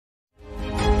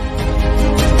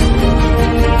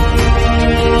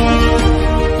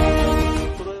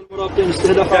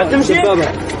I'm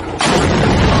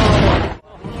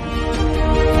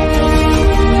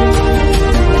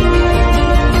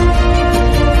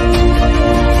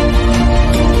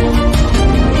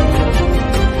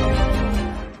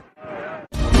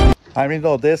in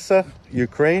Odesa,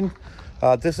 Ukraine.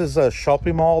 This is a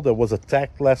shopping mall that was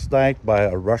attacked last night by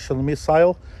a Russian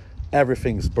missile.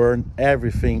 Everything's burned,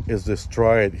 everything is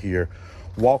destroyed here.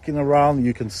 Walking around,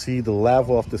 you can see the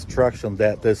level of destruction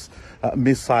that this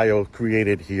missile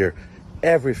created here.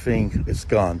 Everything is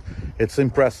gone. It's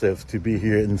impressive to be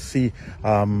here and see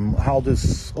how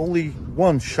this only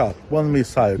one shot, one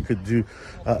missile could do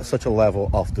such a level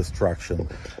of destruction.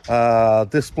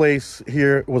 This place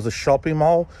here was a shopping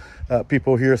mall.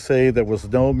 People here say there was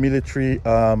no military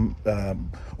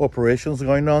operations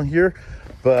going on here,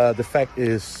 but the fact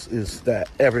is that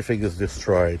everything is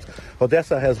destroyed.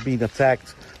 Odesa has been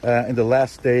attacked in the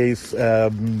last days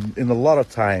in a lot of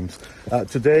times.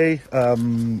 Today,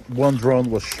 one drone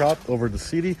was shot over the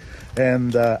city,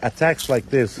 and attacks like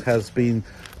this has been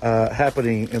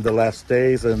happening in the last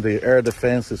days, and the air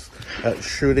defense is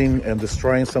shooting and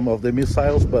destroying some of the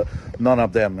missiles, but none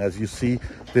of them. As you see,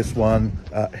 this one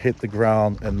hit the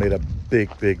ground and made a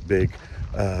big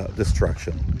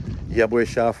destruction.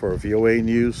 Boechat for VOA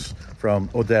News from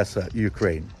Odesa,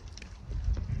 Ukraine.